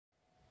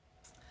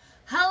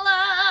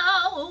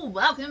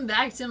welcome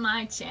back to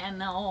my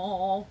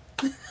channel.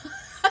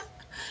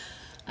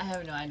 I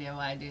have no idea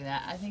why I do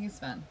that. I think it's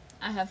fun.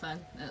 I have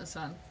fun. It was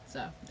fun.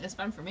 So, it's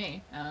fun for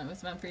me. It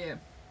was fun for you.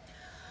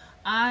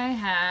 I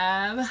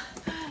have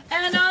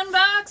an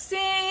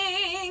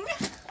unboxing.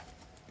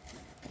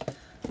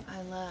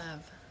 I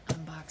love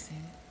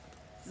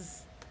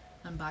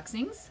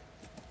unboxings.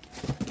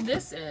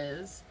 This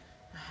is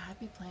a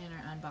Happy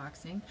Planner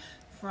unboxing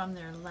from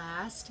their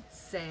last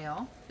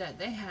sale that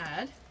they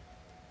had.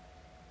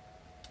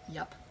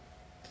 Yep.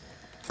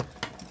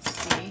 Let's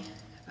see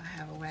if I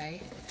have a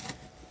way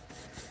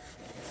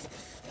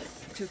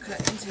to cut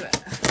into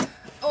it.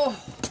 Oh,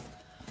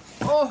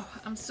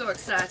 I'm so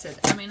excited.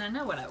 I mean, I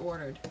know what I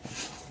ordered,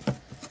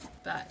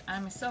 but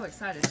I'm so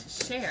excited to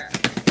share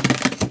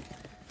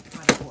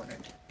what I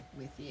ordered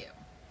with you.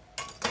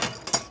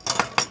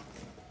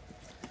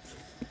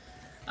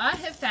 I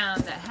have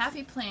found that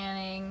happy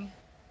planning,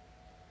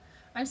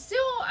 I'm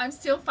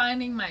still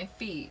finding my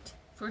feet,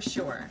 for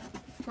sure.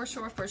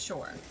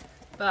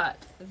 But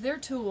their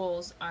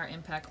tools are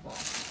impeccable.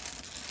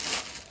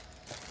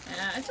 And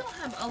I don't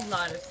have a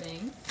lot of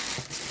things.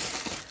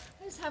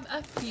 I just have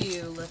a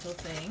few little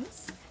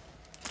things.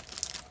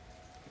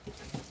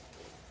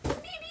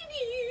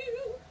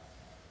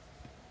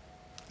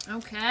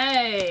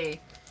 Okay,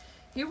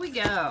 here we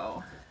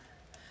go.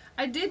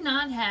 I did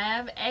not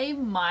have a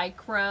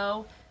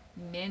micro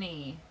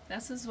mini.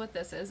 This is what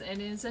this is. It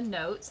is a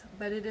note,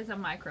 but it is a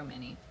micro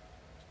mini.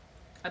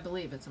 I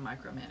believe it's a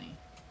micro mini.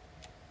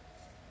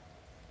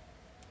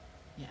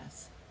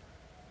 Yes.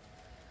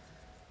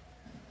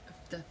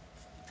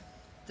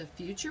 The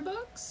future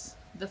books?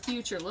 The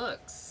future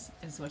looks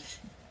is what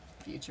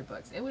future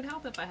books. It would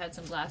help if I had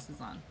some glasses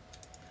on.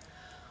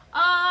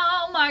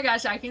 Oh my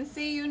gosh, I can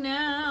see you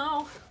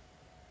now.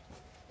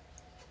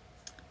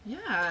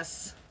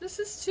 Yes, this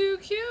is too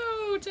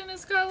cute, and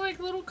it's got like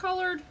little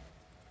colored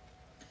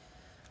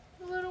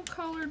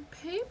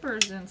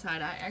papers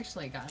inside. I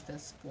actually got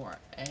this for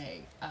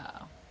a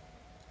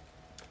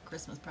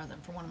Christmas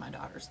present for one of my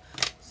daughters,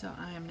 so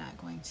I am not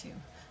going to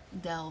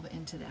delve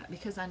into that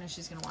because I know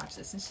she's gonna watch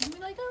this and she's gonna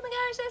be like, oh my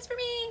gosh, that's for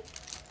me.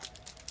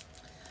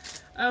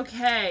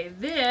 Okay,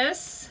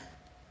 this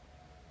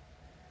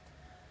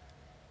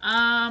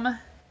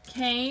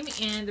came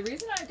in, the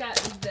reason I got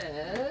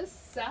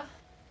this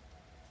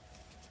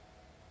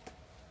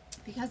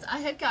because I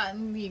had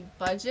gotten the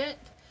budget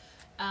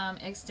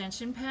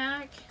extension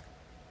pack,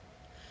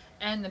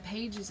 and the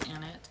pages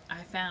in it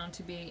I found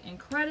to be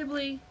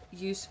incredibly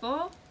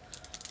useful.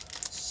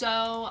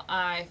 So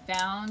I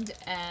found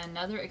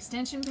another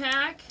extension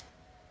pack.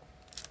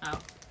 Oh,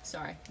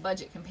 sorry,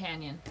 budget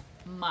companion.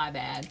 My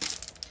bad.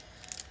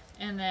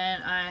 And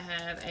then I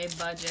have a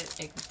budget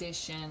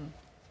edition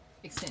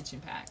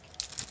extension pack.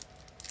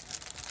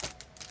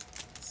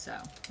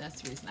 So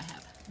that's the reason I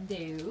have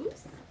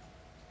those.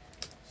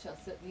 Shall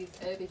set these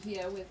over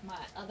here with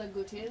my other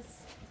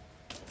goodies.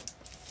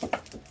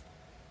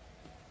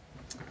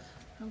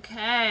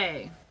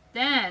 Okay,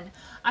 then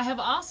I have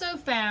also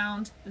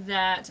found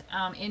that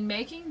in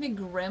making the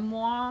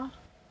Grimoire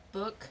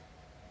book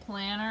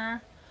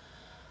planner,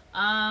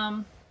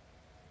 the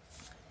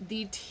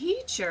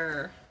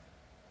teacher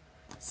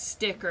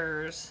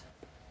stickers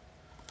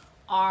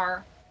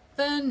are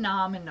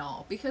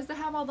phenomenal because they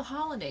have all the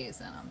holidays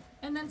in them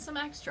and then some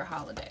extra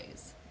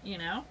holidays, you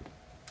know?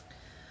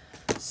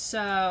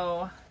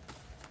 So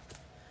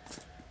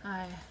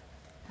I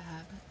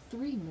have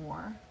 3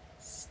 more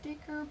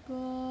sticker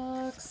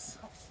books.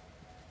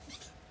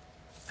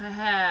 I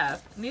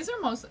have, these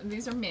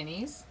are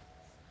minis.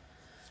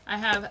 I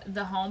have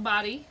the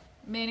Homebody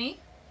mini.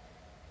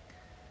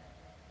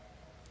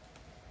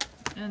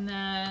 And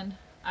then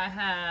I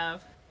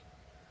have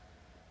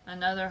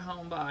another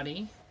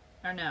Homebody,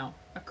 or no,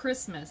 a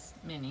Christmas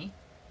mini,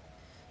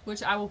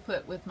 which I will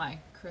put with my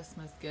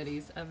Christmas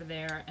goodies over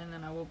there, and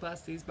then I will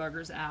bust these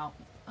buggers out,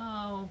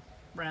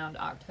 around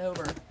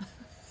October.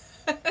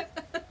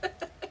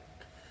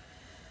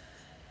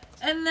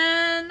 And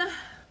then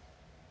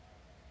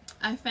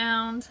I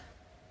found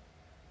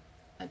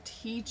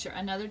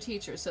another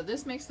teacher. So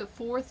this makes the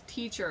 4th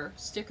teacher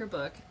sticker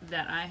book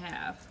that I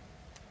have.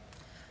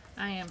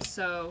 I am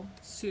so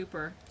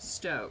super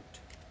stoked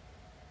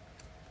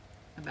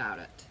about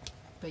it.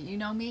 But you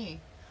know me,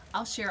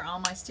 I'll share all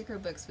my sticker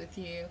books with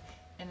you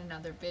in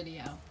another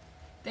video.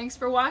 Thanks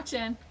for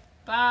watching.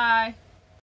 Bye.